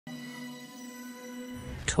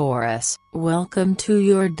Taurus, welcome to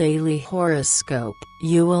your daily horoscope.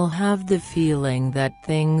 You will have the feeling that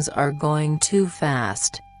things are going too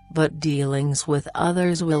fast, but dealings with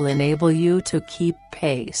others will enable you to keep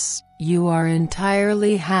pace. You are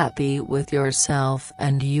entirely happy with yourself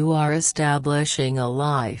and you are establishing a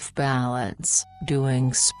life balance.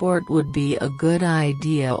 Doing sport would be a good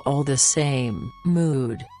idea all the same.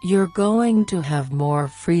 Mood: you're going to have more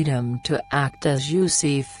freedom to act as you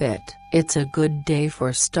see fit. It's a good day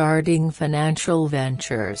for starting financial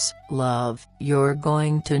ventures. Love: you're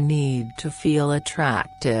going to need to feel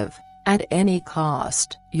attractive at any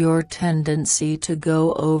cost. Your tendency to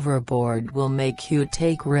go overboard will make you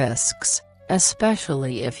take risks,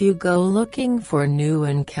 especially if you go looking for new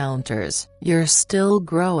encounters. You're still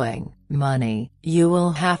growing. Money: you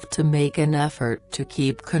will have to make an effort to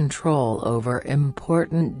keep control over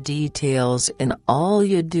important details in all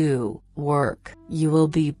you do. Work: you will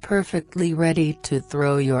be perfectly ready to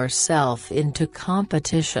throw yourself into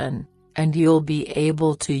competition, and you'll be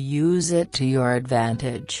able to use it to your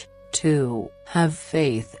advantage. 2. Have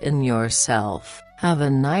faith in yourself. Have a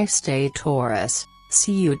nice day, Taurus.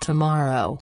 See you tomorrow.